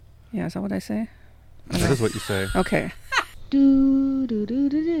Yeah, is that what I say? That is what you say. Okay. Do do do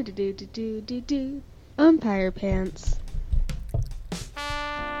do do do do do do do. Umpire pants.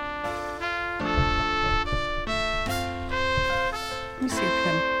 Let me see a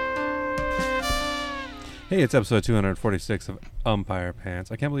pen. Hey, it's episode 246 of Umpire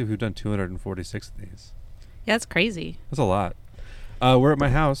Pants. I can't believe we've done 246 of these. Yeah, it's crazy. That's a lot. We're at my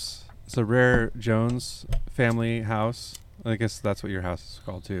house. It's a Rare Jones family house. I guess that's what your house is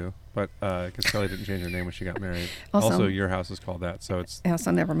called too. But because Kelly didn't change her name when she got married. Also, your house is called that, so it's Yeah,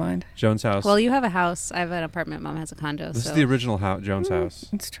 so never mind. Jones' house. Well, you have a house. I have an apartment. Mom has a condo. This so is the original Jones house.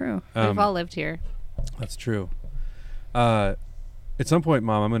 It's true. we've all lived here. That's true. At some point,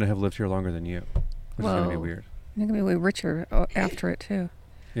 Mom, I'm going to have lived here longer than you, which is going to be Whoa. weird. You're going to be way richer after it, too.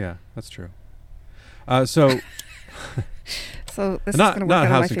 Yeah, that's true. So So this not is going to work not out a in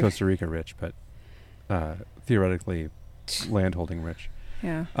my house in favor. Costa Rica rich, but theoretically landholding rich.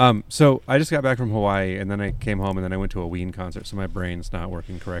 Yeah. So I just got back from Hawaii, and then I came home, and then I went to a Ween concert, so my brain's not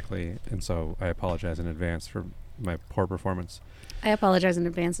working correctly, and so I apologize in advance for my poor performance. I apologize in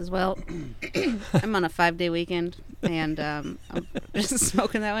advance as well. I'm on a 5-day weekend, and I'm just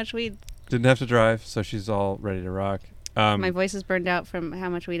smoking that much weed. Didn't have to drive, so she's all ready to rock. My voice is burned out from how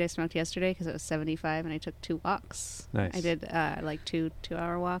much weed I smoked yesterday because it was 75, and I took 2 walks. Nice. I did like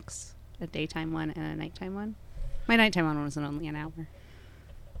two-hour walks, a daytime one and a nighttime one. My nighttime one was only an hour.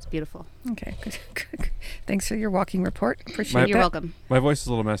 It's beautiful. Okay. Good. Thanks for your walking report. Appreciate You're that. welcome. My voice is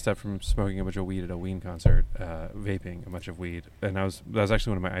a little messed up from smoking a bunch of weed at a Ween concert, vaping a bunch of weed, and that was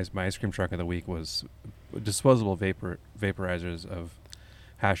actually one of my ice cream truck of the week was disposable vaporizers of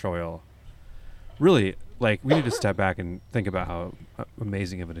hash oil. Really, like, we need to step back and think about how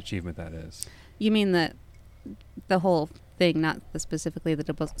amazing of an achievement that is. You mean the whole thing, not specifically the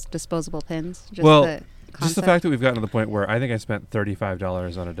disposable pins? Just Well, the just the concept? fact that we've gotten to the point where I think I spent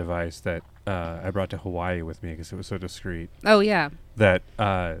 $35 on a device that I brought to Hawaii with me because it was so discreet Oh, yeah. that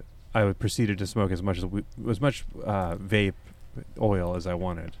I proceeded to smoke as much vape oil as I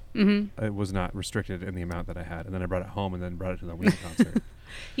wanted. Mm-hmm. It was not restricted in the amount that I had, and then I brought it home and then brought it to the Ween concert.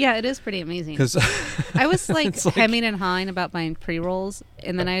 Yeah, it is pretty amazing. Because I was like It's like- hemming and hawing about buying pre-rolls,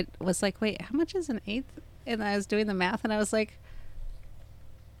 and then I was like, wait, how much is an eighth? And I was doing the math, and I was like,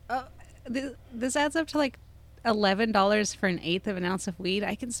 oh, this adds up to like $11 for an eighth of an ounce of weed.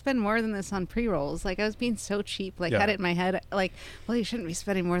 I can spend more than this on pre-rolls. Like, I was being so cheap. Like, Yeah. had it in my head, like, well, you shouldn't be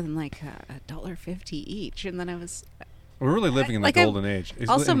spending more than like $1.50 each. And then I was we're really living in the like, I golden age. It's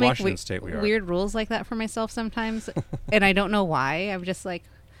also in make Washington State we are. weird rules like that for myself sometimes, and I don't know why. I'm just like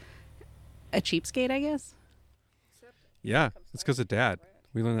a cheapskate, I guess. Yeah, it's because of Dad.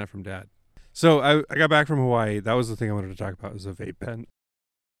 We learned that from Dad. So I got back from Hawaii. That was the thing I wanted to talk about, was a vape pen.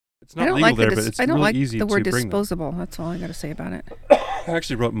 It's not I don't legal like there, but it's I don't really like easy the word to bring them. disposable. That's all I got to say about it. I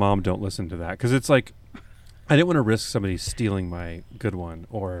actually wrote, Mom, don't listen to that, because it's like, I didn't want to risk somebody stealing my good one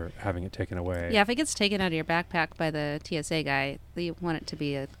or having it taken away. Yeah, if it gets taken out of your backpack by the TSA guy, you want it to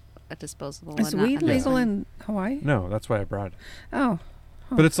be a disposable Is one. not weed a legal one. in Hawaii? No, that's why I brought it. Oh.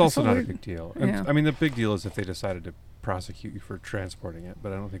 But it's That's also so not a weird. big deal. And Yeah. I mean, the big deal is if they decided to prosecute you for transporting it,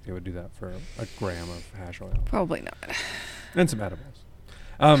 but I don't think they would do that for a gram of hash oil. Probably not. And some edibles.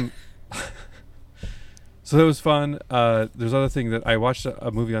 So that was fun. There's other thing that I watched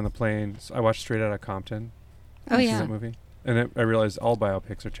a movie on the plane. I watched Straight Outta Compton. Oh, Did you see yeah. that movie? And I realized all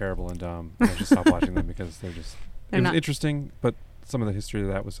biopics are terrible and dumb. And I just stopped watching them because they're just... They're it was not- interesting, but some of the history of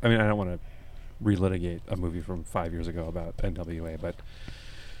that was... I mean, I don't want to relitigate a movie from 5 years ago about NWA, but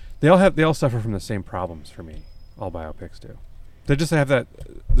they all suffer from the same problems for me. All biopics do. They just have that...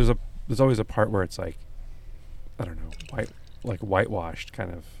 There's always a part where it's like, I don't know, whitewashed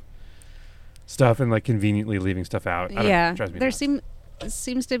kind of stuff, and like conveniently leaving stuff out. I don't know, Yeah, it drives me there nuts.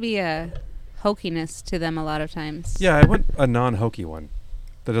 seems to be a hokiness to them a lot of times. Yeah, I want a non-hokey one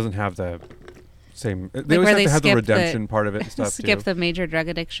that doesn't have the same. They always where have they to have the skip redemption part of it and stuff skip too. the major drug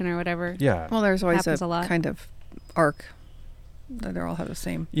addiction or whatever. Yeah. Well, there's always Happens a lot. kind of arc that they all have the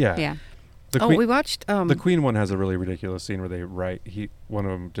same. Yeah. Yeah. The Oh, Queen, we watched. the Queen one has a really ridiculous scene where they write. One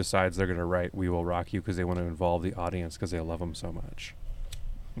of them decides they're going to write "We Will Rock You" because they want to involve the audience because they love them so much.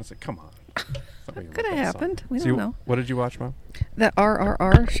 And it's like, come on. Could have happened. We So don't know. What did you watch, Mom? The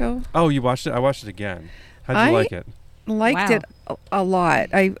RRR show. Oh, you watched it. I watched it again. How'd you like it? Liked Wow. it a lot.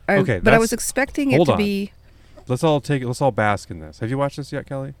 I Okay, but I was that's- expecting it hold to on. be. Let's all bask in this. Have you watched this yet,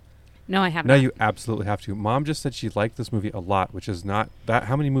 Kelly? No, I haven't. Now you absolutely have to. Mom just said she liked this movie a lot, which is not that.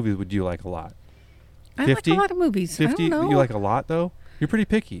 How many movies would you like a lot? I like 50? a lot of movies. 50? I don't know. You like a lot, though? You're pretty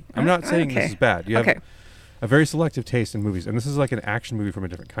picky. I'm not saying okay. this is bad. You have Okay. a very selective taste in movies, and this is like an action movie from a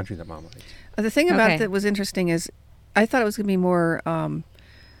different country that Mom likes. The thing about Okay. that was interesting is, I thought it was going to be more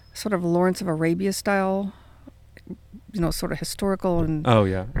sort of Lawrence of Arabia style, sort of historical and Oh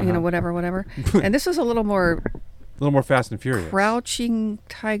yeah. whatever. And this was a little more A little more Fast and Furious. Crouching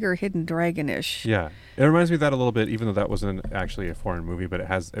Tiger, Hidden Dragon-ish. Yeah, it reminds me of that a little bit, even though that wasn't actually a foreign movie, but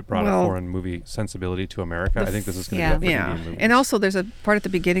it brought a foreign movie sensibility to America. I think this is going to be that for Indian movies. And also there's a part at the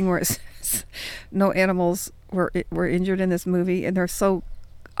beginning where it says no animals were injured in this movie, and they're so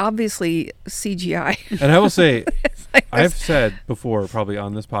obviously CGI. And I will say, like I've said before, probably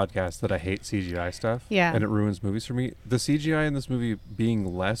on this podcast, that I hate CGI stuff. Yeah. And it ruins movies for me. The CGI in this movie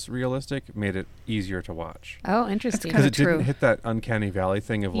being less realistic made it easier to watch. Oh, interesting. Because kinda it didn't true. hit that uncanny valley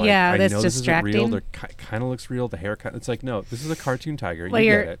thing of like, Yeah, I that's know this isn't real. distracting. It kind of looks real. The haircut. It's like, no, this is a cartoon tiger. Well,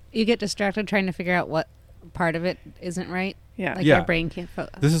 you get it. you get distracted trying to figure out what part of it isn't right. Yeah. Like Yeah. your brain can't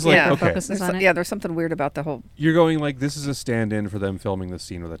This is like, Yeah. okay. focuses on it. Yeah, there's something weird about the whole. You're going like, this is a stand-in for them filming the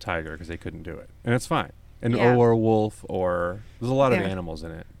scene with a tiger because they couldn't do it. And it's fine. And Yeah. or a wolf, or there's a lot of Yeah. animals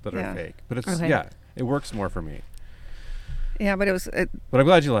in it that are Yeah. fake. But it's, Okay. it works more for me. Yeah, but it was But I'm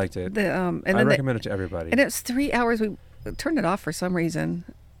glad you liked it. and I then recommend it to everybody. and it was 3 hours. We turned it off for some reason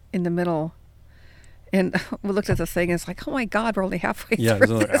in the middle, and we looked at the thing. And it's like, oh my God, we're only halfway Yeah, through. there's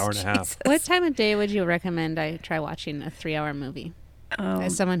another this. hour and a half. Jesus. What time of day would you recommend I try watching a 3-hour movie?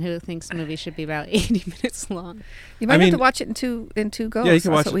 As someone who thinks movies should be about 80 minutes long. You might I have mean- to watch it in two goes. Yeah, you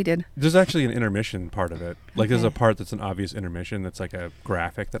can That's watch what it. we did. There's actually an intermission part of it. Like there's a Okay. part that's an obvious intermission that's like a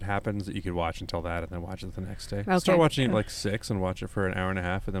graphic that happens that you could watch until that and then watch it the next day. Okay. Start watching it like 6 and watch it for an hour and a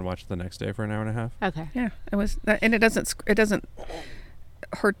half and then watch it the next day for an hour and a half. Okay. Yeah, it was, and it doesn't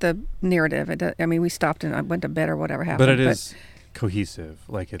hurt the narrative. I mean, we stopped and I went to bed or whatever happened. But it is cohesive.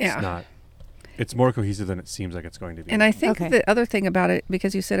 Like it's Yeah. not. It's more cohesive than it seems like it's going to be. And I think Okay. the other thing about it,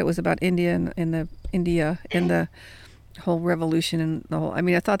 because you said it was about India and the whole revolution and the whole. I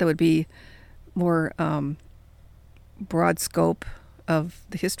mean, I thought there would be more broad scope of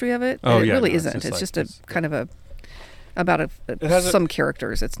the history of it. Oh, and it yeah, really no, it's isn't. just It's like just this, kind of about has a- some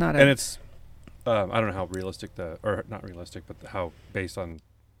characters. It's not and a. it's I don't know how realistic or not realistic, but how based on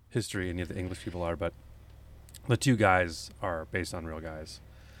history any of the English people are, but the two guys are based on real guys,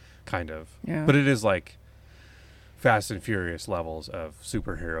 kind of. Yeah. But it is like Fast and Furious levels of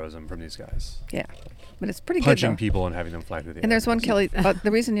superheroism from these guys, Yeah, but it's pretty punching good. Though. people and having them fly through the air. And there's one It's- Kelly. The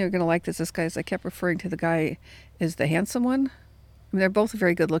reason you're going to like this guy is I kept referring to the guy as the handsome one. I mean, they're both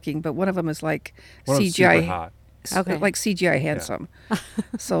very good looking, but one of them is like one of them's CGI, super hot. Okay. like CGI handsome.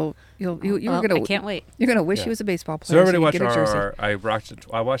 So you're Well, gonna I can't wait. you're gonna wish Yeah. he was a baseball So player. everybody you watch could get a jersey. RRR.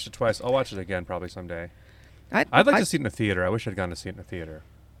 I watched it twice. I'll watch it again probably someday. I'd I'd like to see it in a theater. I wish I'd gone to see it in a theater.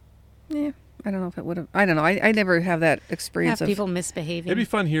 Yeah, I don't know if it would have. I don't know. I never have that experience Have of people misbehaving. It'd be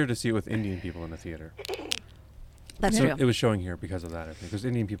fun here to see it with Indian people in the theater. That's So true. it was showing here because of that, I think. There's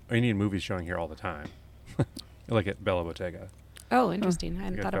Indian movies showing here all the time. Like at Bella Bottega. Oh, interesting. I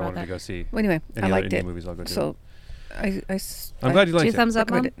hadn't If thought I about wanted to that. go see Well, anyway, any I other liked Indian it. movies, I'll go do So it. I'm glad you liked Two it. thumbs up,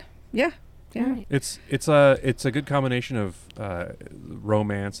 Mom? recommend it. Yeah, yeah. All right. It's a good combination of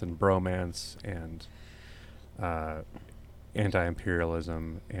romance and bromance and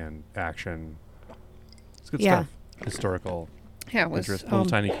anti-imperialism and action. It's good Yeah. stuff. Historical Yeah, it was. interest. Little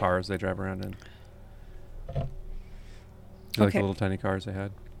tiny cars they drive around in. Do you like the Okay. little tiny cars they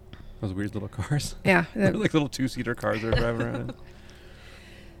had? Those weird little cars. Yeah. They're like little 2-seater cars they're driving around in.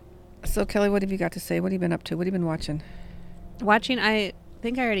 So Kelly, what have you got to say? What have you been up to? What have you been watching? Watching, I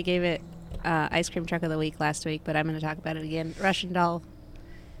think I already gave it Ice Cream Truck of the Week last week, but I'm going to talk about it again. Russian Doll.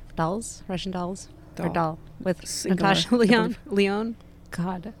 Dolls? Russian Dolls? Or Doll. Doll. With Singular, Natasha I believe. Leon.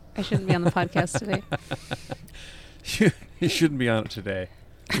 God, I shouldn't be on the podcast today. You shouldn't be on it today.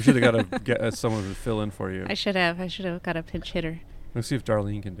 We should have got get someone to fill in for you. I should have got a pinch hitter. Let's see if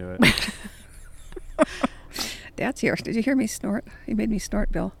Darlene can do it. Dad's here. Did you hear me snort? He made me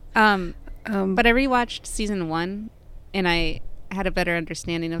snort, Bill. But I rewatched season 1, and I had a better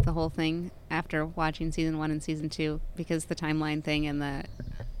understanding of the whole thing after watching season 1 and season 2, because the timeline thing and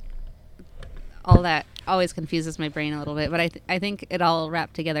all that always confuses my brain a little bit. But I think it all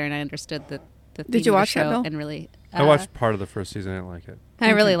wrapped together, and I understood the theme Did you of the watch that, show, Bill? and really I watched part of the first season. I didn't like it. I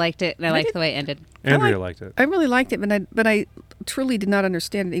really Okay. liked it, and I liked the way it ended. Andrea liked it. I really liked it, but I truly did not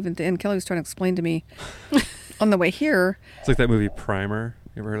understand it even at the end. Kelly was trying to explain to me on the way here. It's like that movie Primer.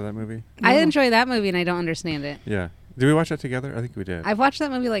 You ever heard of that movie? I No. enjoy that movie, and I don't understand it. Yeah. Did we watch that together? I think we did. I've watched that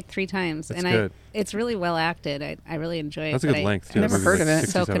movie like 3 times, It's and good. it's really well acted. I really enjoy it. That's a but good length, I too. That never movie's heard like of it.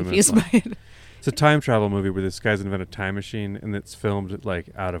 67 So minutes confused long. by it. It's a time travel movie where this guy's invented a time machine and it's filmed like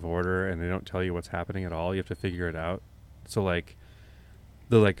out of order and they don't tell you what's happening at all. You have to figure it out. So like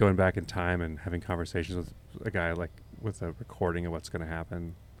they're like going back in time and having conversations with a guy like with a recording of what's going to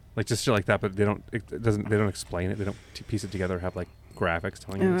happen. Like just shit like that, but they don't explain it. They don't piece it together or have like graphics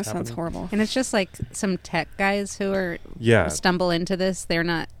telling Oh, you that what's sounds happening. horrible. And it's just like some tech guys who are Yeah, stumble into this. They're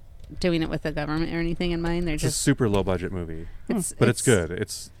not doing it with the government or anything in mind. They're it's a just super low budget movie, it's but it's good.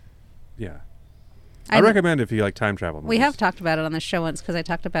 It's yeah. I I recommend if you like time travel movies. We have talked about it on the show once because I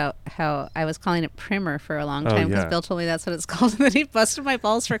talked about how I was calling it Primer for a long Oh, time because yeah. Bill told me that's what it's called, and then he busted my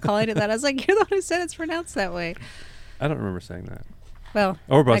balls for calling it that. I was like, "You're the one who said it's pronounced that way." I don't remember saying that. Well,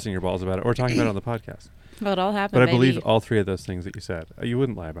 Or busting your balls about it, or talking about it on the podcast. well, it all happened. But I believe baby. all three of those things that you said. You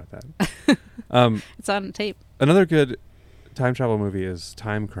wouldn't lie about that. It's on tape. Another good time travel movie is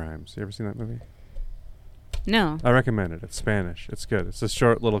Time Crimes. You ever seen that movie? No, I recommend it. It's Spanish. It's good. It's a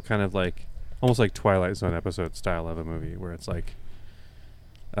short little kind of like, almost like Twilight Zone episode style of a movie where it's like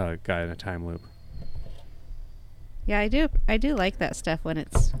a guy in a time loop. yeah, I do like that stuff when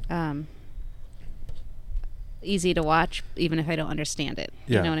it's easy to watch, even if I don't understand it.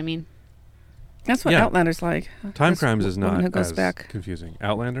 Yeah. You know what I mean? That's what Yeah. Outlander's like. Time This Crimes is woman not who goes as back. confusing.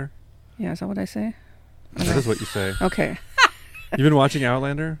 Outlander? Yeah, is that what I say? That is what you say. Okay. You've been watching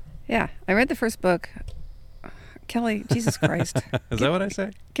Outlander? Yeah, I read the first book. Kelly, Jesus Christ, Is that what I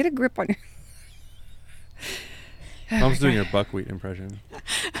say? get a grip on your. Mom's doing your buckwheat impression.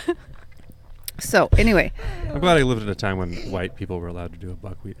 So anyway, I'm glad I lived at a time when white people were allowed to do a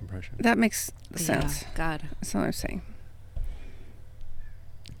buckwheat impression. that makes sense. Yeah, God. That's what I'm saying.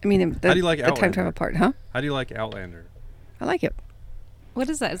 I mean, the, How do you like the time Outlander? travel part, huh? How do you like Outlander? I like it. What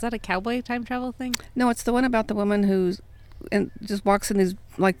is that? Is that a cowboy time travel thing? No, it's the one about the woman who's and just walks in these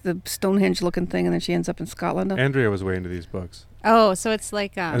like the Stonehenge looking thing, and then she ends up in Scotland. Andrea was way into these books. Oh, so it's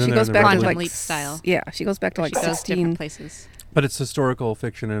like And then She they're goes in the back to Quantum like Leap style. Yeah, she goes back to like she goes 16. different places. But it's historical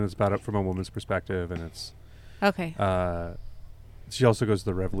fiction and it's about it from a woman's perspective, and it's Okay. she also goes to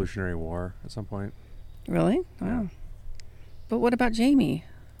the Revolutionary War at some point. Really? Wow. But what about Jamie?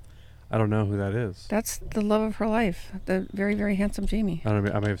 I don't know who that is. That's the love of her life. The very, very handsome Jamie. I don't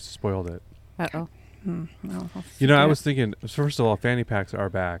know, I may have spoiled it. Uh-oh. Well, I'll You know, I forget. was thinking, first of all, fanny packs are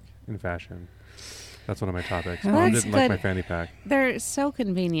back in fashion. That's one of my topics. Oh, Mom that's didn't like good. my fanny pack. They're so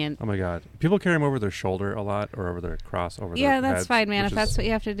convenient. Oh my God. People carry them over their shoulder a lot or over their cross over their Yeah, that's heads, fine, man. which If that's is- what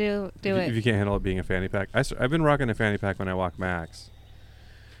you have to do, do if it. you can't handle it being a fanny pack. I've been rocking a fanny pack when I walk Max.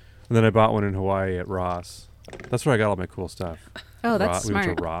 And then I bought one in Hawaii at Ross. That's where I got all my cool stuff. Oh, that's We went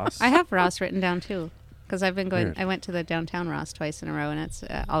smart. to Ross. I have Ross written down too, because I've been going. Weird. I went to the downtown Ross twice in a row, and it's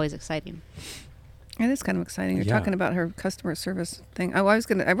always exciting. It is kind of exciting. You're Yeah. talking about her customer service thing. Oh,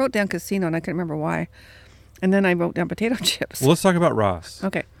 I wrote down casino and I couldn't remember why. And then I wrote down potato chips. Well, let's talk about Ross.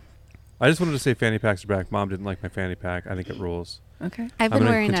 Okay. I just wanted to say fanny packs are back. Mom didn't like my fanny pack. I think it rules. Okay. I've I'm been going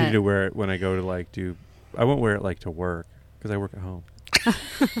to wearing continue to a. wear it when I go to like do. I won't wear it like to work because I work at home.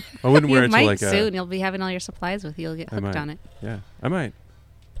 I wouldn't wear You it to might like soon. You'll be having all your supplies with you. You'll get I hooked might. on it. Yeah, I might.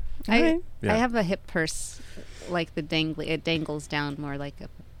 Alright. Yeah. I have a hip purse, like the dangly. It dangles down more like a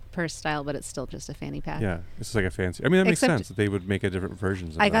purse style, but it's still just a fanny pack. Yeah, this is like a fancy. I mean, that makes Except sense that they would make a different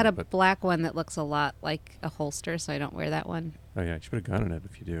versions. Of I got that, a but black one that looks a lot like a holster, so I don't wear that one. oh yeah, you should put a gun in it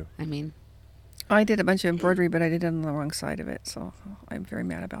if you do. I mean, I did a bunch of embroidery, but I did it on the wrong side of it. So I'm very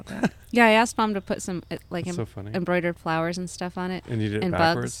mad about that. yeah, I asked Mom to put some like That's so funny. embroidered flowers and stuff on it, And you did it and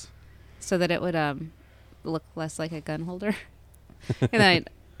backwards. bugs, so that it would look less like a gun holder. And then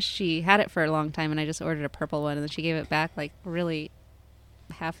she had it for a long time, and I just ordered a purple one, and then she gave it back like really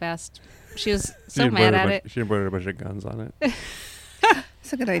half-assed. She was so mad at it. She embroidered a bunch of guns on it.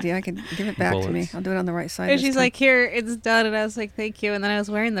 It's a good idea. I can give it back to me. Bullets. I'll do it on the right side. And this she's time. like, "Here, it's done." And I was like, "Thank you." And then I was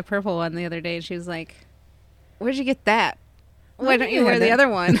wearing the purple one the other day, and she was like, "Where'd you get that? Why don't you yeah, wear the that- other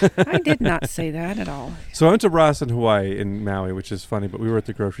one?" I did not say that at all. So I went to Ross in Hawaii in Maui, which is funny, but we were at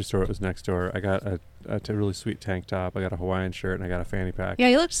the grocery store. It was next door. I got a really sweet tank top. I got a Hawaiian shirt, and I got a fanny pack. Yeah,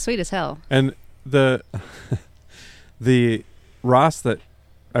 you looked sweet as hell. And the the Ross that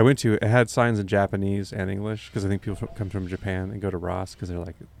I went to, it had signs in Japanese and English because I think people come from Japan and go to Ross because they're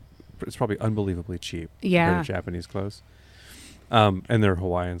like, it's probably unbelievably cheap Yeah. compared to Japanese clothes. And they're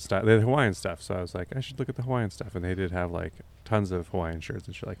Hawaiian stuff. They had Hawaiian stuff, so I was like, I should look at the Hawaiian stuff, and they did have like tons of Hawaiian shirts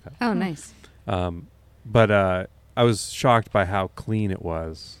and shit like that. Oh, nice. But I was shocked by how clean it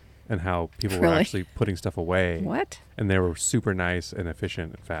was and how people were Really? actually putting stuff away. What? And they were super nice and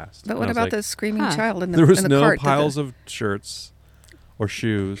efficient and fast. But And what I was about like, the screaming huh. child in the there was in the no cart? piles of shirts or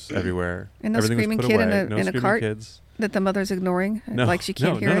shoes everywhere. And no Everything was screaming put kid away. in a- no in a screaming cart? kids. that the mother's ignoring, No, like she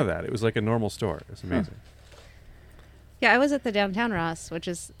can't no, hear none it. of that. It was like a normal store. It's amazing. Yeah, I was at the downtown Ross, which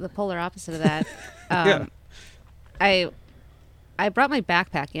is the polar opposite of that. Yeah. I brought my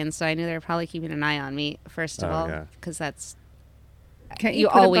backpack in, so I knew they were probably keeping an eye on me, first of Oh, all, yeah. because that's... Can't You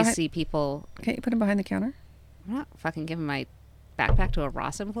put it always behind- see people... Can't you put him behind the counter? I'm not fucking giving my backpack to a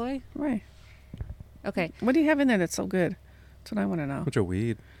Ross employee. Right. Okay. What do you have in there that's so good? That's what I want to know. Bunch of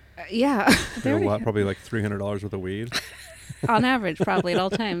weed. Yeah. You know, what, probably like $300 worth of weed. On average, probably at all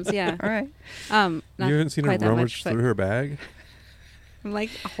times. Yeah. All right. Not You haven't seen her quite that rummage much, but through her bag? I'm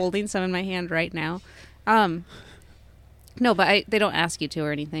like holding some in my hand right now. No, but they don't ask you to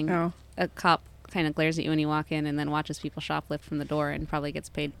or anything. Oh. A cop kind of glares at you when you walk in and then watches people shoplift from the door and probably gets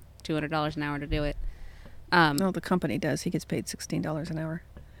paid $200 an hour to do it. No, the company does. He gets paid $16 an hour.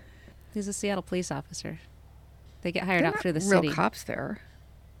 He's a Seattle police officer. They get hired They're out not through the real city. cops there.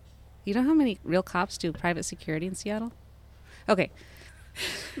 You know how many real cops do private security in Seattle? Okay.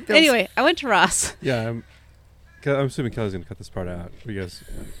 Bill's- Anyway, I went to Ross. Yeah, I'm assuming Kelly's going to cut this part out. Because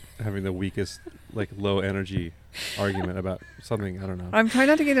having the weakest, like, low energy argument about something, I don't know. I'm trying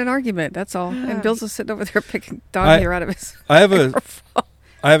not to get in an argument. That's all. And Bill's just sitting over there picking dog hair out of his. I have microphone.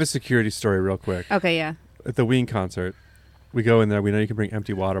 I have a security story real quick. Okay, yeah. At the Ween concert, we go in there. We know you can bring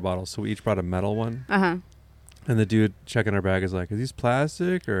empty water bottles, so we each brought a metal one. Uh-huh. And the dude checking our bag is like, "Is these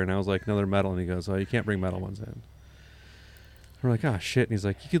plastic?" And I was like, "No, they're metal." And he goes, "Oh, you can't bring metal ones in." And we're like, "Oh shit!" And he's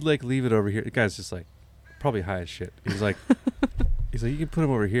like, "You could like leave it over here." The guy's just like, probably high as shit. He's like, "You can put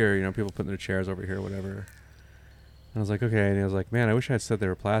them over here. You know, people putting their chairs over here, or whatever." And I was like, "Okay." And he was like, "Man, I wish I had said they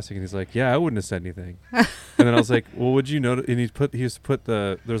were plastic." And he's like, "Yeah, I wouldn't have said anything." And then I was like, "Well, would you notice?" And he used to put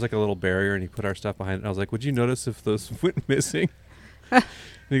there was like a little barrier, and he put our stuff behind it. And I was like, "Would you notice if those went missing?" And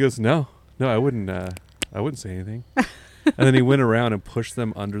he goes, "No, I wouldn't. I wouldn't say anything." And then he went around and pushed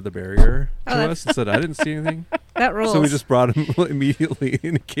them under the barrier to us and said, "I didn't see anything." That rules. So we just brought him immediately,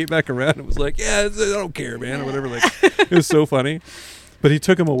 and he came back around and was like, "Yeah, I don't care, man," or whatever. Like, it was so funny. But he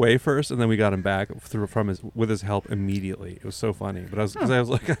took him away first, and then we got him back with his help immediately. It was so funny. But I was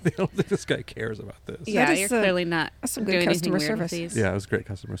like, I don't think this guy cares about this. Yeah, That is, you're clearly not that's some good doing anything customer weird with service. these. Yeah, it was great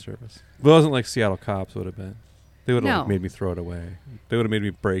customer service. But it wasn't like Seattle cops would have been. They would have No. like, made me throw it away. They would have made me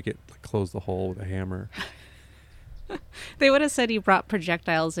break it, like, close the hole with a hammer. They would have said you brought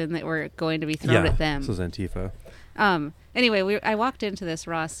projectiles in that were going to be thrown at them. This was Antifa. Anyway, I walked into this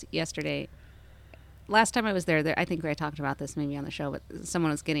Ross yesterday. Last time I was there, I think I talked about this maybe on the show, but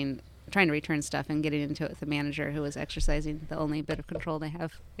someone was trying to return stuff and getting into it with the manager who was exercising the only bit of control they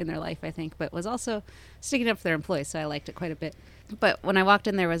have in their life, I think, but was also sticking up for their employees, so I liked it quite a bit. But when I walked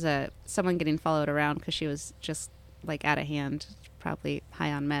in, there was someone getting followed around because she was just like out of hand, probably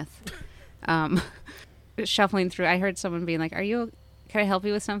high on meth. Shuffling through, I heard someone being like, can I help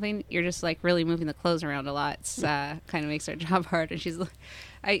you with something? You're just like really moving the clothes around a lot. It's kind of makes our job hard. And she's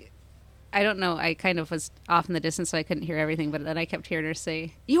like, I don't know. I kind of was off in the distance, so I couldn't hear everything. But then I kept hearing her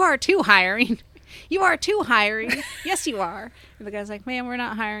say, "You are too hiring. You are too hiring. Yes, you are." And the guy's like, "Ma'am, we're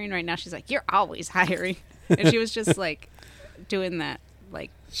not hiring right now." She's like, "You're always hiring." And she was just like doing that,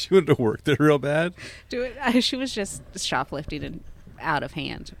 like She wanted to work there real bad. she was just shoplifting and out of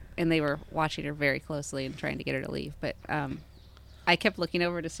hand. And they were watching her very closely and trying to get her to leave. But I kept looking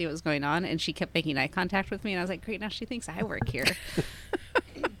over to see what was going on, and she kept making eye contact with me. And I was like, great, now she thinks I work here.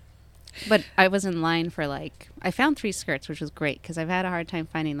 But I was in line for I found 3 skirts, which was great because I've had a hard time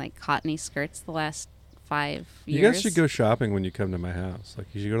finding cottony skirts the last 5 years. You guys should go shopping when you come to my house. Like,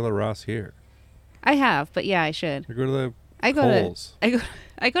 you should go to the Ross here. I have, but yeah, I should. Or go to the I go Kohl's.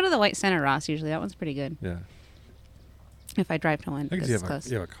 I go to the White Center Ross usually. That one's pretty good. Yeah. If I drive to one, I guess because it's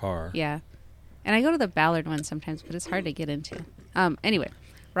close. you have a car. Yeah. And I go to the Ballard one sometimes, but it's hard to get into. Anyway,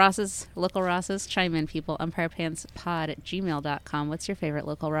 local Rosses, chime in, people. UmpirePantsPod@gmail.com. What's your favorite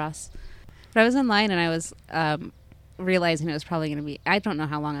local Ross? But I was in line, and I was realizing it was probably going to be, I don't know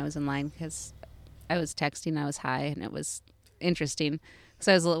how long I was in line because I was texting, I was high, and it was interesting.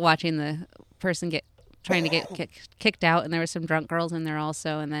 So I was watching the person trying to get kicked out, and there were some drunk girls in there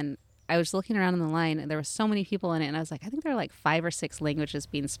also, and then I was looking around in the line, and there were so many people in it, and I was like, I think there are 5 or 6 languages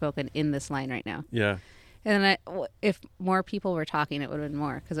being spoken in this line right now. Yeah. And then if more people were talking, it would have been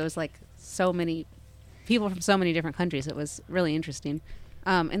more, because it was so many people from so many different countries. It was really interesting.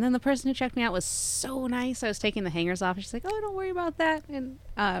 And then the person who checked me out was so nice. I was taking the hangers off, and she's like, "Oh, don't worry about that, and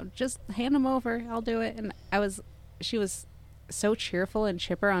just hand them over. I'll do it." And she was so cheerful and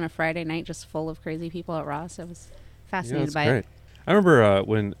chipper on a Friday night, just full of crazy people at Ross. I was fascinated by great. it. I remember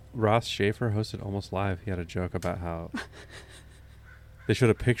when Ross Schaefer hosted Almost Live, he had a joke about how they showed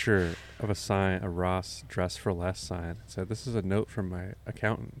a picture of a Ross Dress for Less sign. It said, "This is a note from my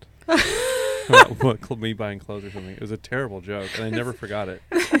accountant." About me buying clothes or something. It was a terrible joke, and I never forgot it.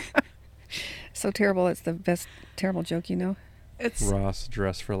 So terrible, it's the best terrible joke you know. It's Ross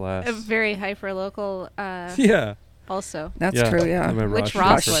Dress for Less. a very hyper local. Yeah. Also, That's Yeah. true, I yeah. remember Which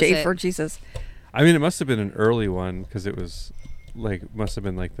Ross Ross Schaefer. was Schaefer, it? Jesus. I mean, it must have been an early one because it was must have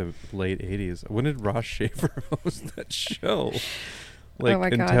been the late 80s. When did Ross Schaefer host that show? like Oh my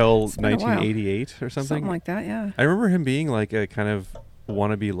God. until It's been a while. 1988 or something. Something like that, yeah. I remember him being like a kind of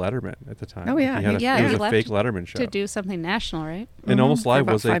wannabe Letterman at the time. Oh, yeah. he had Yeah, it was he a left fake Letterman show. to do something national, right? And Mhm, Almost for Live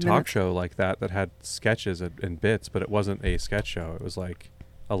about was a 5 talk minutes. show like that had sketches and bits, but it wasn't a sketch show. It was like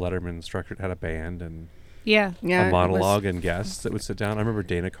a Letterman structured, had a band and Yeah. Yeah, a it monologue was- and guests that would sit down. I remember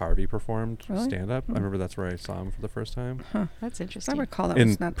Dana Carvey performed Really? stand up. I Hmm. remember that's where I saw him for the first time. That's I interesting. recall that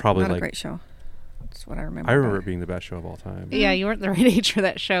And was not, probably not a like- great show. That's what I remember. I remember about it being the best show of all time. Yeah, you weren't the right age for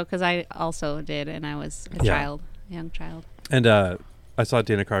that show because I also did, and I was a Yeah. child, young child. And I saw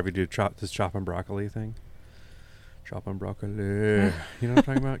Dana Carvey do this chop and broccoli thing. Chop and broccoli. You know what I'm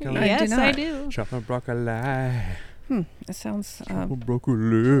talking about, Kelly? I do Yes, I not. do. Chop and broccoli. It sounds... Chop and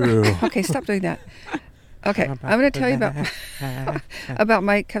broccoli. okay, stop doing that. Okay, I'm going to tell you about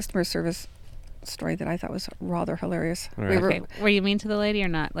my customer service story that I thought was rather hilarious. All We right. were, Okay, were you mean to the lady or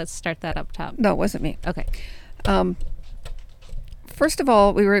not? Let's start that up top. no, it wasn't me. Okay. First of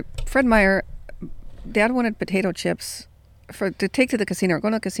all, we were at Fred Meyer. Dad wanted potato chips to take to the casino. We're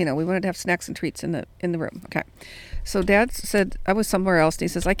going to the casino. We wanted to have snacks and treats in the room. Okay, so Dad said I was somewhere else, and he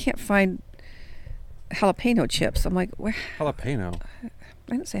says I can't find jalapeno chips. I'm like, where? Jalapeno.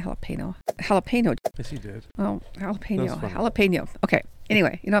 I didn't say jalapeno. Jalapeno. Yes, he did. Oh, jalapeno. That's funny. Jalapeno. Okay.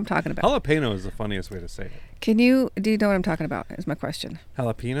 Anyway, you know what I'm talking about. Jalapeno is the funniest way to say it. Do you know what I'm talking about? Is my question.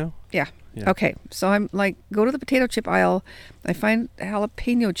 Jalapeno? Yeah. Yeah. Okay. So I'm like, go to the potato chip aisle. I find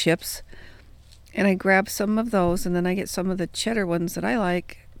jalapeno chips, and I grab some of those, and then I get some of the cheddar ones that I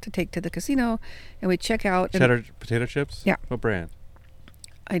like to take to the casino, and we check out. and Cheddar potato chips? Yeah. What brand?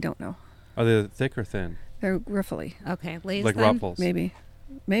 I don't know. Are they thick or thin? They're Riffly, Okay, Lay's Like then? Ruffles? maybe.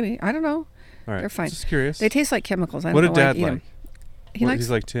 I don't know. All right. They're fine. Just curious. They taste like chemicals. I don't What know did why I Dad eat 'em. like? He likes He's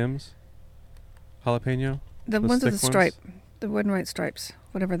like Tim's? Jalapeno? the those ones with the thick stripe, the red and white stripes,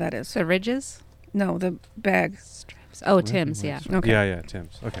 whatever that is. The ridges? No, the bag. Stripes. Oh, Tim's, yeah. Okay. Yeah,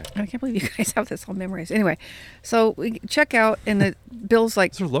 Tim's. Okay. I can't believe you guys have this all memorized. Anyway, so we check out, and the bill's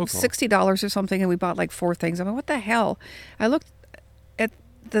like Those are local. $60 or something, and we bought like 4 things. I'm like, what the hell? I looked at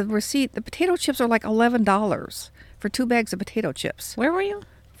the receipt. The potato chips are like $11 for 2 bags of potato chips. Where were you?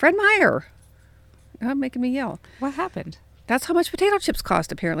 Fred Meyer. I'm making me yell. What happened? That's how much potato chips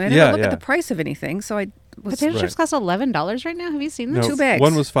cost, apparently. I Yeah, didn't look yeah. at the price of anything, so I was... Potato Right. chips cost $11 right now. Have you seen No, this? 2 bags.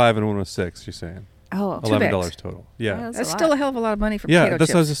 one was $5 and one was $6, you're saying. Oh, Two bags. $11 total. Yeah. Wow, That's a still lot. a hell of a lot of money for Yeah, potato that's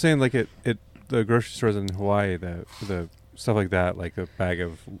chips. what I was just saying. Like the grocery stores in Hawaii, the stuff like that, like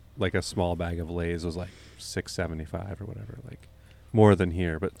a small bag of Lay's was like $6.75 or whatever, like more than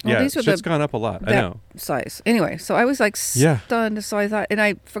here. But Well, yeah, these are shit's the- gone up a lot. I that know. size. Anyway, so I was like Yeah. stunned. So I thought, and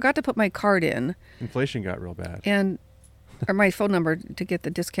I forgot to put my card in Inflation got real bad. and or my phone number to get the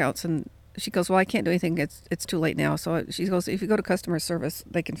discounts. And she goes, "Well, I can't do anything. It's too late now." So she goes, "If you go to customer service,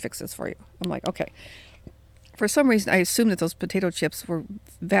 they can fix this for you." I'm like, "Okay." For some reason, I assumed that those potato chips were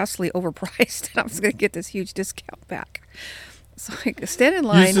vastly overpriced, and I was going to get this huge discount back. So I stand in You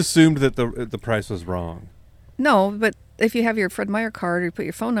line. just assumed that the price was wrong. No, but if you have your Fred Meyer card or you put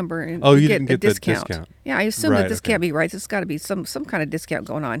your phone number in, Oh, you get didn't a get the discount. discount. Yeah, I assume Right, that this okay. can't be right. There's got to be some kind of discount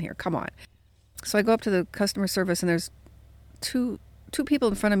going on here. Come on. So I go up to the customer service, and there's two people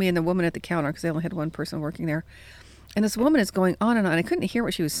in front of me and the woman at the counter because they only had one person working there. And this woman is going on and on. I couldn't hear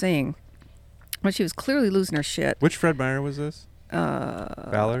what she was saying, but she was clearly losing her shit. Which Fred Meyer was this?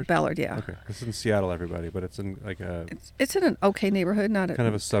 Ballard? Ballard, yeah. Okay. It's in Seattle, everybody, but it's in like a It's in an okay neighborhood, not a kind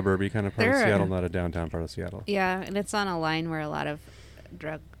of a suburby kind of part of There are- Seattle, not a downtown part of Seattle. Yeah, and it's on a line where a lot of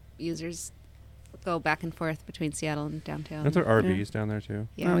drug users go back and forth between Seattle and downtown. Aren't there RVs down there too?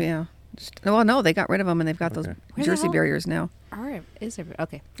 Yeah. Oh yeah. Well, no, they got rid of them and they've got those Okay. Where the Jersey hell- barriers now. Is there?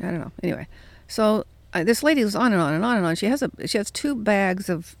 Okay. I don't know. Anyway, so this lady was on and on and on and on. She has 2 bags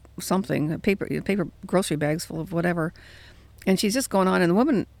of something, paper grocery bags full of whatever, and she's just going on. And the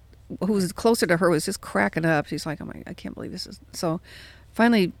woman who was closer to her was just cracking up. She's like, "Oh my, I can't believe this is." So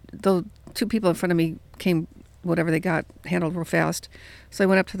finally, the 2 people in front of me came, whatever they got handled real fast. So I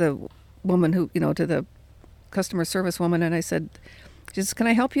went up to the woman to the customer service woman, and I said, "Just can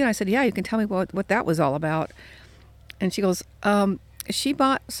I help you?" And I said, "Yeah, you can tell me what that was all about." And she goes, she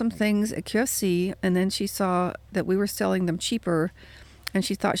bought some things at QFC, and then she saw that we were selling them cheaper, and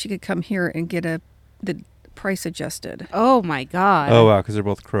she thought she could come here and get the price adjusted. Oh my God. Oh wow, because they're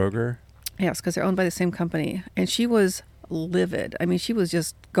both Kroger. Yes, because they're owned by the same company. And she was livid. I mean, she was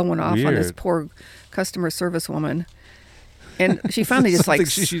just going off on this Weird. poor customer service woman. And she finally just Something like...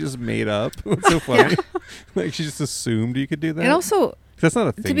 she just made up. It's so funny. Like she just assumed you could do that. And also, that's not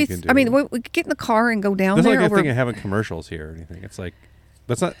a thing to be... you can do. I mean, we get in the car and go down that's there not like a over... thing of having commercials here or anything. It's like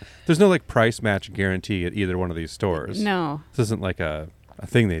that's not. There's no like price match guarantee at either one of these stores. No. This isn't like a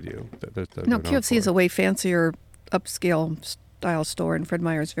thing they do. No, QFC is a way fancier, upscale style store, and Fred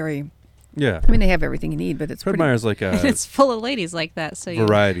Meyer's very. Yeah. I mean, they have everything you need, but it's Fred pretty, Meyer's like a It's full of ladies like that, so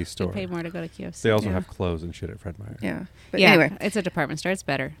variety you store. pay more to go to QFC. They also Yeah. have clothes and shit at Fred Meyer. Yeah, but yeah, anyway, it's a department store. It's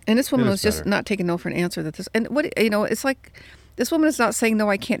better. and this woman It is was just better. not taking no for an answer. That this and what it's like. This woman is not saying no,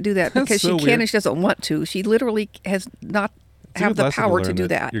 I can't do that That's because so she can weird. and she doesn't want to. She literally has not It's a have good the lesson power to learn do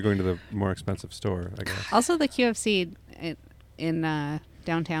that. You're going to the more expensive store, I guess. Also, the QFC in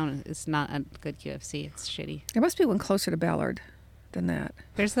downtown is not a good QFC. It's shitty. There must be one closer to Ballard than that.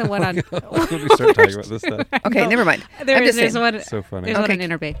 There's the one on. When we start talking about this stuff, Okay, No. never mind. There I'm is- just there's saying. one. so funny. There's one Okay. in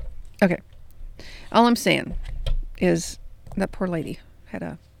Inner Bay. Okay, all I'm saying is that poor lady had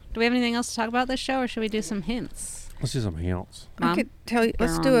a. Do we have anything else to talk about this show, or should we do some hints? Let's do something else. I Mom? could tell you.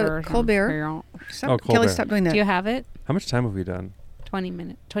 Let's do a Colbert. Stop, Oh, Kelly, Colbert. stop doing that. Do you have it? How much time have we done?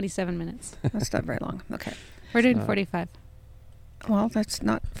 27 minutes. That's not very long. Okay. We're doing Uh, 45. Well, that's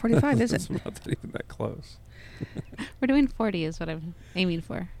not 45, is it? It's not that even that close. We're doing 40 is what I'm aiming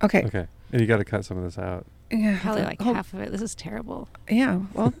for. Okay. Okay, and you got to cut some of this out. Yeah. Probably like hold- half of it. This is terrible. Yeah.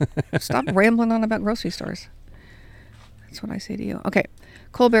 Well, stop rambling on about grocery stores. That's what I say to you. Okay.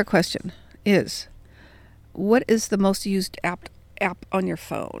 Colbert question is, what is the most used app on your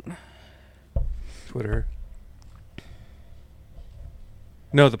phone? Twitter.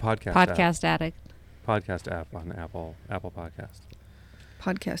 No, the podcast. Podcast addict. App. Podcast app on Apple Podcast.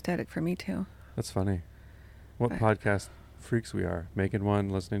 Podcast addict for me too. That's funny. What I- podcast freaks we are. Making one,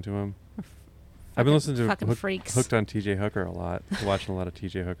 listening to them. I've been listening to Fucking freaks. Hooked on TJ Hooker a lot. Watching a lot of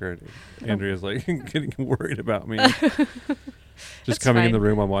TJ Hooker. Andrea's like getting worried about me. That's Just coming in fine. the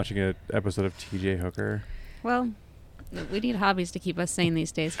room, I'm watching an episode of TJ Hooker. Well, we need hobbies to keep us sane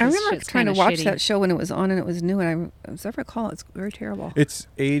these days. I 'cause remember shit's trying to kinda watch shitty. that show when it was on and it was new, and as I recall, it's very terrible. It's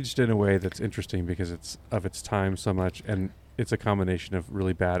aged in a way that's interesting because it's of its time so much, and it's a combination of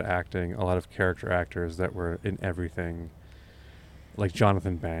really bad acting, a lot of character actors that were in everything, like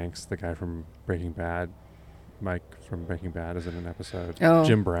Jonathan Banks, the guy from Breaking Bad. Mike from Breaking Bad is in an episode. Oh.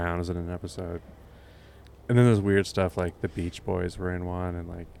 Jim Brown is in an episode. And then there's weird stuff like the Beach Boys were in one, and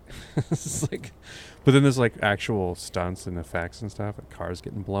like, it's like, but then there's like actual stunts and effects and stuff, like cars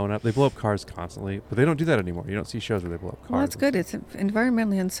getting blown up. They blow up cars constantly, but they don't do that anymore. You don't see shows where they blow up cars. Well, that's good. It's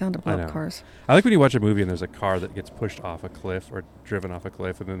environmentally unsound to blow I up know. cars. I like when you watch a movie and there's a car that gets pushed off a cliff or driven off a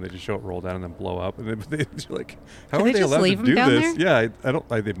cliff, and then they just show it roll down and then blow up, and then they're like, how Do are they they just allowed leave to 'em do down this? there? Yeah, I don't.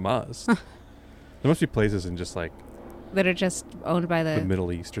 They must. There must be places in just like That are just owned by the the.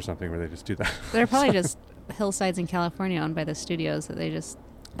 Middle East or something where they just do that. They're probably just hillsides in California owned by the studios that they just.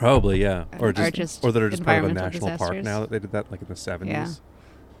 Probably, yeah. Or Are just, just or that are just part of a environmental national park disasters. now that they did that like in the 70s. Yeah.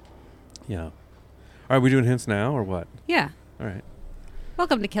 Yeah. All right, we doing hints now or what? Yeah. All right.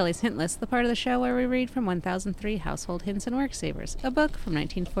 Welcome to Kelly's Hint List, the part of the show where we read from 1003 Household Hints and Work Savers, a book from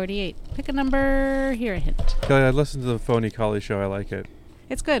 1948. Pick a number, hear a hint. Kelly, I listened to the Phony Collie show. I like it.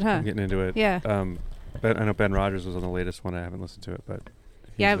 It's good, huh? I'm getting into it. Yeah. I know Ben Rogers was on the latest one. I haven't listened to it, but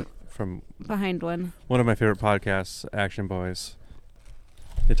he's Yeah, from Behind one. one of my favorite podcasts, Action Boys.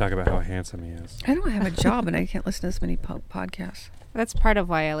 They talk about how handsome he is. I don't have a job and I can't listen to this many podcasts. That's part of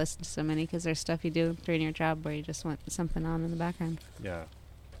why I listen to so many, because there's stuff you do during your job where you just want something on in the background. Yeah.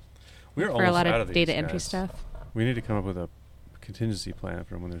 We're For almost a lot out of these, data entry guys. stuff. We need to come up with a contingency plan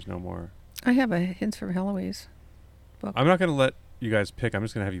for when there's no more. I have a hints for Heloise book. I'm not going to let you guys pick. I'm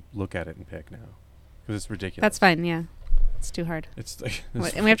just going to have you look at it and pick now. Because it's ridiculous. That's fine, yeah. It's too hard. It's like,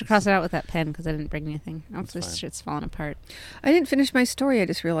 And we have to cross it out with that pen because I didn't bring anything. Oh, That's this fine. shit's falling apart. I didn't finish my story. I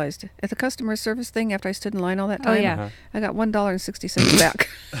just realized at the customer service thing after I stood in line all that Oh, time. yeah. Uh-huh. I got $1.60 back.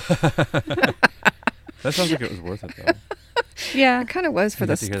 That sounds like it was worth it, though. Yeah. It kind of was for You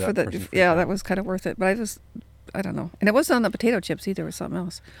the have to hear that person freak yeah, out. that was kind of worth it. But I don't know. And it wasn't on the potato chips either. It was something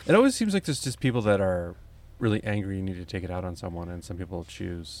else. It always seems like there's just people that are really angry and need to take it out on someone, and some people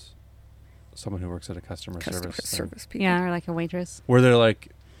choose someone who works at a customer service thing. service people. Yeah, or like a waitress. Where they're like,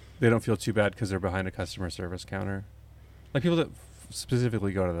 they don't feel too bad because they're behind a customer service counter. Like people that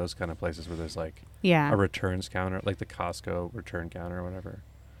specifically go to those kind of places where there's like Yeah. a returns counter, like the Costco return counter or whatever.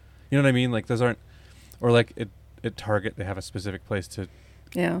 You know what I mean? Like those aren't, or like at Target, they have a specific place to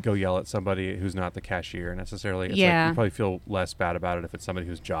Yeah. go yell at somebody who's not the cashier necessarily. It's Yeah. like you probably feel less bad about it if it's somebody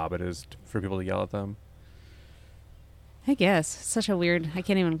whose job it is for people to yell at them. I guess. It's such a weird, I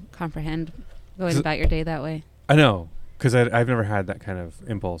can't even comprehend going Is it- about your day that way. I know, because I've never had that kind of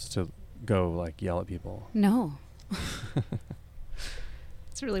impulse to go like yell at people. No.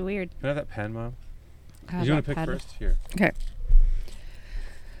 It's really weird. Can I have that pen, Mom? God, Did you want that to pick pad- first? Here. Okay.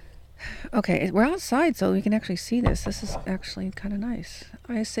 Okay, we're outside, so we can actually see this. This is actually kind of nice.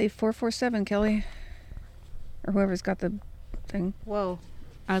 I say 447, Kelly, or whoever's got the thing. Whoa.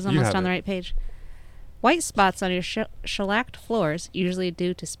 I was You almost have on the it. right page. White spots on your shellacked floors, usually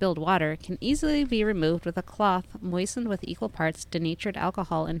due to spilled water, can easily be removed with a cloth moistened with equal parts denatured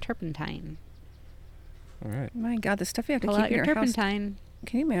alcohol and turpentine. All right. My God, the stuff you have to Pull keep out in your your house. turpentine.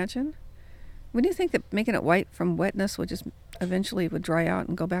 Can you imagine? Wouldn't you think that making it white from wetness would just eventually would dry out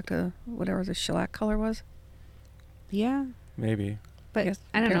and go back to whatever the shellac color was? Yeah, Maybe. but Yes,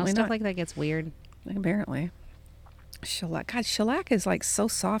 I don't know. apparently Stuff not. like that gets weird. Apparently. Shellac. God, shellac is like so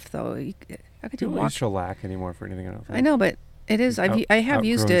soft though. How could you You don't walk? use shellac anymore for anything, I don't think. I know, but it is. I have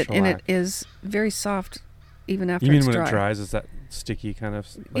used outgrown it, and it shellac. is very soft, even after You mean it's when dry. it dries, is that sticky kind of?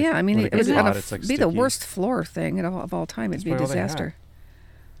 Like, Yeah, I mean, when it would gets hot, be it's like the sticky. worst floor thing of all time. It'd That's be a probably all they had. disaster.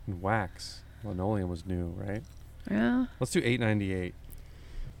 And wax. Linoleum was new, right? Yeah. Let's do $8.98.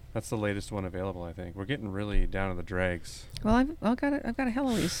 That's the latest one available, I think. We're getting really down to the dregs. Well, I've got a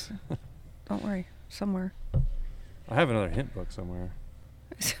Heloise. Don't worry, somewhere. I have another hint book somewhere.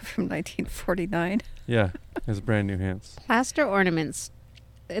 From 1949. Yeah, it's brand new hints. Plaster ornaments.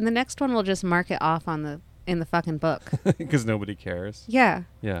 In the next one, we'll just mark it off in the fucking book. Because nobody cares. Yeah.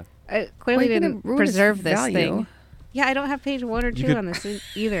 Yeah. I clearly Well, you're gonna didn't ruin its preserve this value. thing. Yeah, I don't have page 1 or You 2 could- on this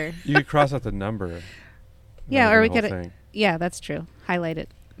either. You could cross out the number. Yeah, rather or we than the could. whole thing. Yeah, that's true. Highlight it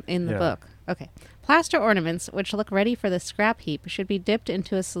in the Yeah. book. Okay. Plaster ornaments, which look ready for the scrap heap, should be dipped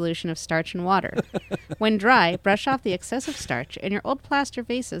into a solution of starch and water. When dry, brush off the excessive starch, and your old plaster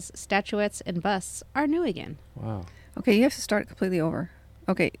vases, statuettes, and busts are new again. Wow. Okay, you have to start completely over.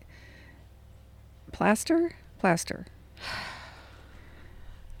 Okay. Plaster.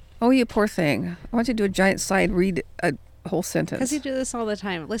 Oh, you poor thing. I want you to do a giant side read a whole sentence. Because you do this all the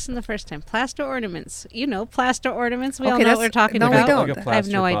time. Listen the first time. Plaster ornaments. You know, plaster ornaments. We all Okay, know what that's- we're talking no, we about. don't. Like a I have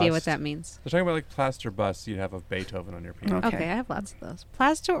no plaster idea what bust. that means. They're talking about like plaster busts you'd have of Beethoven on your piano. Okay. Okay, I have lots of those.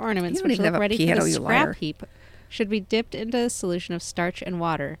 Plaster ornaments, You don't which even look have a ready piano, for the you scrap liar. heap, should be dipped into a solution of starch and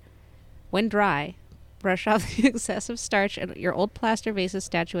water. When dry, brush off the excessive starch, and your old plaster vases,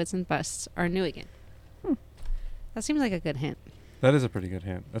 statuettes, and busts are new again. That seems like a good hint. That is a pretty good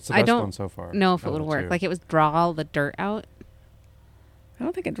hint. That's the I best don't one so far. know if it out would of the work. two. Like it would draw all the dirt out. I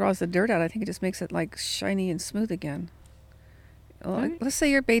don't think it draws the dirt out. I think it just makes it like shiny and smooth again. Well, Okay. let's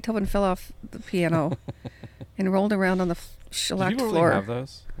say your Beethoven fell off the piano and rolled around on the Did shellacked people floor. really have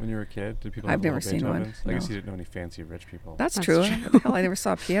those when you were a kid? Did people I've have never little seen one, Beethovens? I guess no. you didn't know any fancy rich people. That's That's true. true. What the hell, I never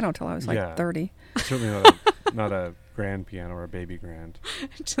saw a piano until I was like Yeah. 30. Certainly not a grand piano or a baby grand.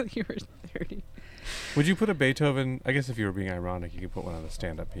 Until you were 30. Would you put a Beethoven? I guess if you were being ironic, you could put one on a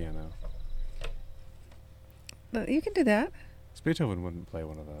stand-up piano. But you can do that. 'Cause Beethoven wouldn't play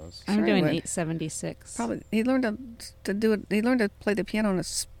one of those. I'm Sure he doing would. 876. Probably he learned to do it. He learned to play the piano and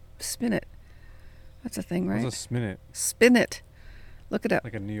spin it. That's a thing, right? What's a sminnet? Spin it. Look it up.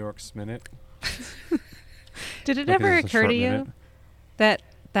 Like a New York sminnet? Did it Like ever it's a occur short to you minute?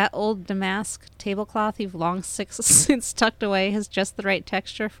 that old damask tablecloth you've long since tucked away has just the right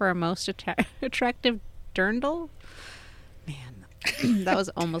texture for a most attractive dirndl? Man, that was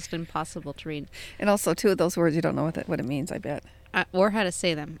almost impossible to read. And also, two of those words you don't know what it means. I bet. Or how to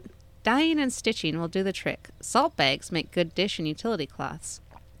say them. Dyeing and stitching will do the trick. Salt bags make good dish and utility cloths.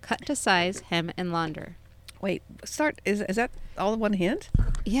 Cut to size, hem, and launder. Wait, start. Is that all in one hint?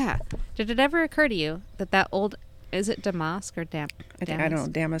 Yeah. Did it ever occur to you that old... Is it damask or I don't know.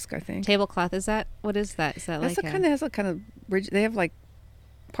 Damask, I think. Tablecloth, is that... What is that? Is that That's like the kind that has a kind of ridge. They have like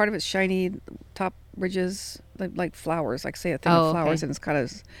part of it's shiny, top ridges, like flowers. Like say a thing Oh, of flowers, okay. and it's kind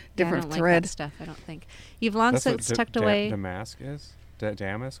of Yeah, different I don't thread. like that stuff, I don't think. You've long since tucked away... Damask is?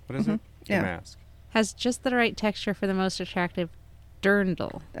 Damask? What is Mhm. it? Yeah. Damask. Has just the right texture for the most attractive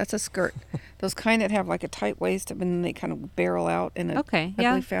dirndl. That's a skirt. Those kind that have like a tight waist, and then they kind of barrel out in a Okay, ugly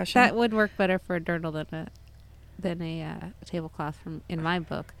yeah. fashion. That would work better for a dirndl than a tablecloth in my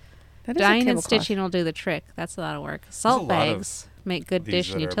book. That is a Dyeing and tablecloth. stitching will do the trick. That's a lot of work. Salt lot of bags make good these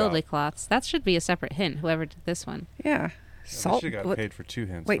dish and that are utility about- cloths. That should be a separate hint, whoever did this one. Yeah. Salt. Salt. We should have got what- paid for 2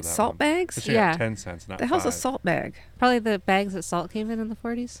 hints. wait, for that salt one. bags? They should have Yeah. got 10 cents, not The hell's a 5. salt bag? Probably the bags that salt came in the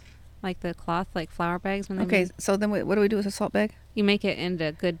 40s. Like the cloth, like flour bags. When they Okay, made- so then what do we do with a salt bag? You make it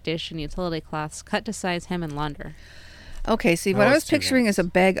into good dish and utility cloths. Cut to size, hem, and launder. Okay, see, Oh, what I it's was 2 picturing is hints.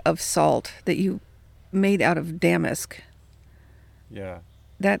 a bag of salt that you made out of damask. Yeah.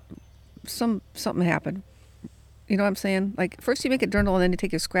 That something happened. You know what I'm saying? Like first you make it dirndl, and then you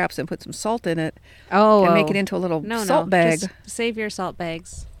take your scraps and put some salt in it Oh, and make it into a little no, salt no. bag. Just save your salt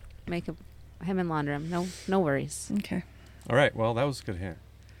bags. Make a hem and launder them. No worries. Okay, All right. Well, that was a good hint.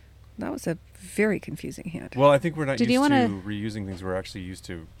 that was a very confusing hint. Well, I think we're not Did used you to wanna- reusing things. We're actually used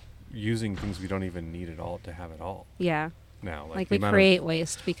to using things we don't even need at all to have it all Yeah. now. Like the we amount of- create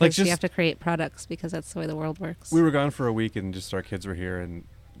waste because we just- have to create products because that's the way the world works. We were gone for a week, and just our kids were here, and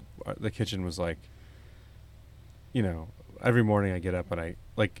the kitchen was like you know, every morning I get up and I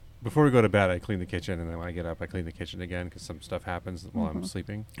like before we go to bed I clean the kitchen, and then when I get up I clean the kitchen again because some stuff happens while I'm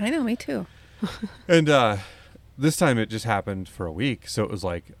sleeping. I know, me too. And this time it just happened for a week, so it was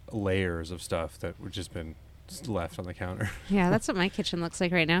like layers of stuff that were just been left on the counter. Yeah, that's what my kitchen looks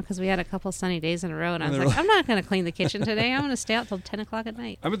like right now because we had a couple sunny days in a row, and I And was they're like, I'm not going to clean the kitchen today. I'm going to stay out till 10 o'clock at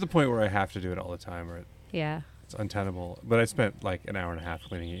night. I'm at the point where I have to do it all the time, or Yeah. it's untenable. But I spent like an hour and a half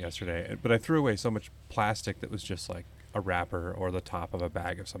cleaning it yesterday. But I threw away so much plastic that was just like a wrapper or the top of a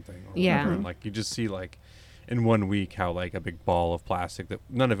bag of something. Or Yeah. whatever. And like you just see like in 1 week how like a big ball of plastic that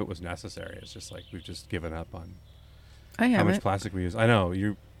none of it was necessary. It's just like we've just given up on I how much haven't. plastic we use. I know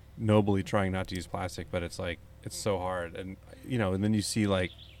you're nobly trying not to use plastic, but it's like it's so hard. And you know, and then you see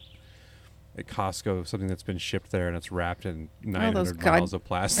like at Costco something that's been shipped there and it's wrapped in 900 miles of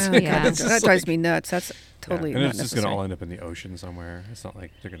plastic. Oh, Yeah. God, that drives me nuts. That's totally yeah. And not it's just necessary. going to all end up in the ocean somewhere. It's not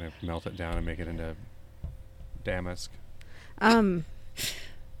like they're going to melt it down and make it into Damask.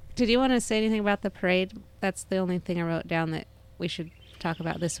 Did you want to say anything about the parade? That's the only thing I wrote down that we should talk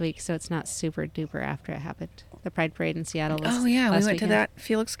about this week, so it's not super duper after it happened. The Pride Parade in Seattle. Oh yeah, we last went to weekend. that.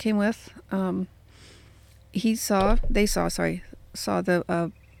 Felix came with. They saw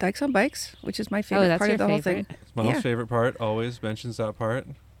the Dykes on Bikes, which is my favorite that's part your of the whole favorite? thing. It's my Yeah. favorite part. Always mentions that part.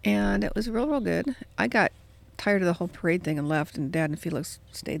 And it was real good. I got tired of the whole parade thing and left, and Dad and Felix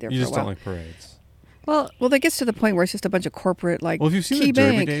stayed there You for a just while. don't like parades. Well, Well, that gets to the point where it's just a bunch of corporate, like, Well, if you've seen Key the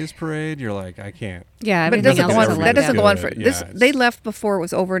Derby Bank. Days parade, you're like, I can't. yeah, But it everything doesn't go else on. is a That doesn't letdown. go on for Good. this. Yeah, They left before it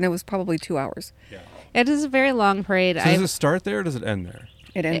was over, and it was probably 2 hours. Yeah. It is a very long parade. So does it start there or does it end there?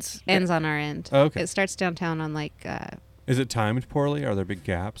 It It ends. ends on our end. Oh, okay. It starts downtown on like Is it timed poorly? Are there big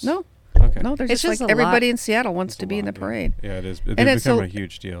gaps? No, Okay. no. There's It's just just like a everybody lot. in Seattle wants It's to a be in the lot, yeah. parade, Yeah, it is. And It's it's become so- a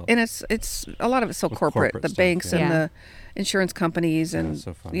huge deal. and it's a lot of it's so With corporate. corporate The stuff, banks yeah. and Yeah. the insurance companies, Yeah, and it's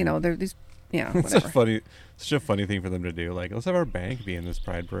so funny. you know, they're these. Yeah, It's whatever. such a funny thing for them to do. Like, let's have our bank be in this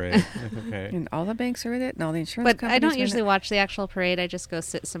Pride Parade. Like, okay. And all the banks are in it, and all the insurance But companies I don't are in usually it. watch the actual parade. I just go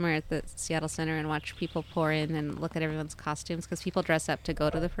sit somewhere at the Seattle Center and watch people pour in and look at everyone's costumes because people dress up to go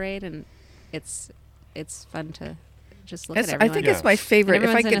to the parade, and it's fun to just look That's, at I everyone. think Yeah. it's my And favorite. If I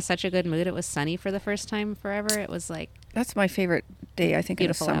everyone's in could, such a good mood. It was sunny for the first time forever. It was like that's my favorite day. I think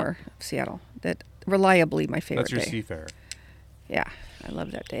Beautiful in the summer of Seattle. That reliably my favorite That's your day. seafarer. Yeah, I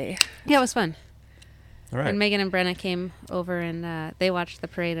love that day. yeah, it was fun. All right. And Megan and Brenna came over and they watched the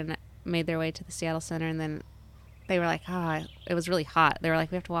parade and made their way to the Seattle Center. And then they were like, it was really hot. They were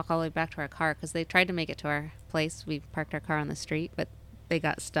like, we have to walk all the way back to our car because they tried to make it to our place. We parked our car on the street, but they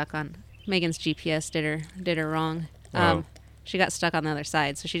got stuck on Megan's GPS did her wrong. Oh. She got stuck on the other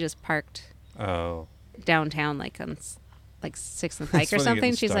side, so she just parked Oh. downtown, like on like 6th and Pike It's or funny something.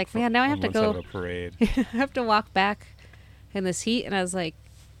 getting She's stuck like, man, now I on have to one side go. of a parade. I have to walk back in this heat. And I was like,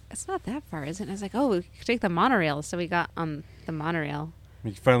 it's not that far, is it? And I was like, oh, we could take the monorail. So we got on the monorail.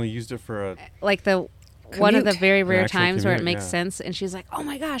 You finally used it for a. Like one of the Commute. very An rare actual times where it commute, makes yeah. sense. And she's like, oh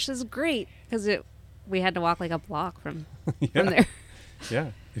my gosh, this is great. Because we had to walk like a block from Yeah. there.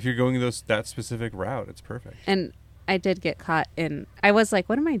 Yeah. If you're going that specific route, it's perfect. And I did get caught in, I was like,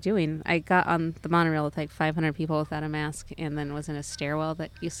 what am I doing? I got on the monorail with like 500 people without a mask and then was in a stairwell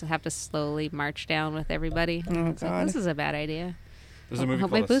that used to have to slowly march down with everybody. Oh, I was like, God. this is a bad idea. There's a movie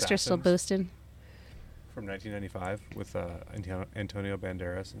Hope called my booster's still Assassins boosted. from 1995 with Antonio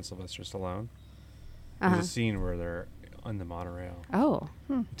Banderas and Sylvester Stallone. Uh-huh. There's a scene where they're on the monorail. Oh.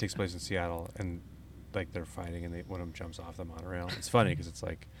 It takes place in Seattle, and like they're fighting, and one of them jumps off the monorail. It's funny because it's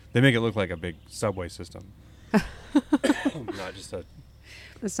like they make it look like a big subway system, not just a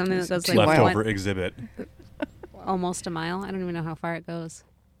It's something that goes Too like violent. leftover exhibit. almost a mile. I don't even know how far it goes.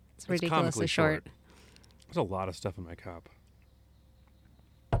 It's ridiculously comically short. There's a lot of stuff in my cup.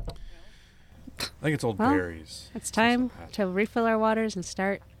 I think it's old Well, berries. It's time That's not to refill our waters and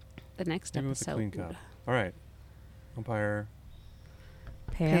start the next bad. Maybe with a episode. clean cup. All right, umpire.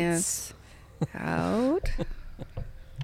 Pants. Pants out.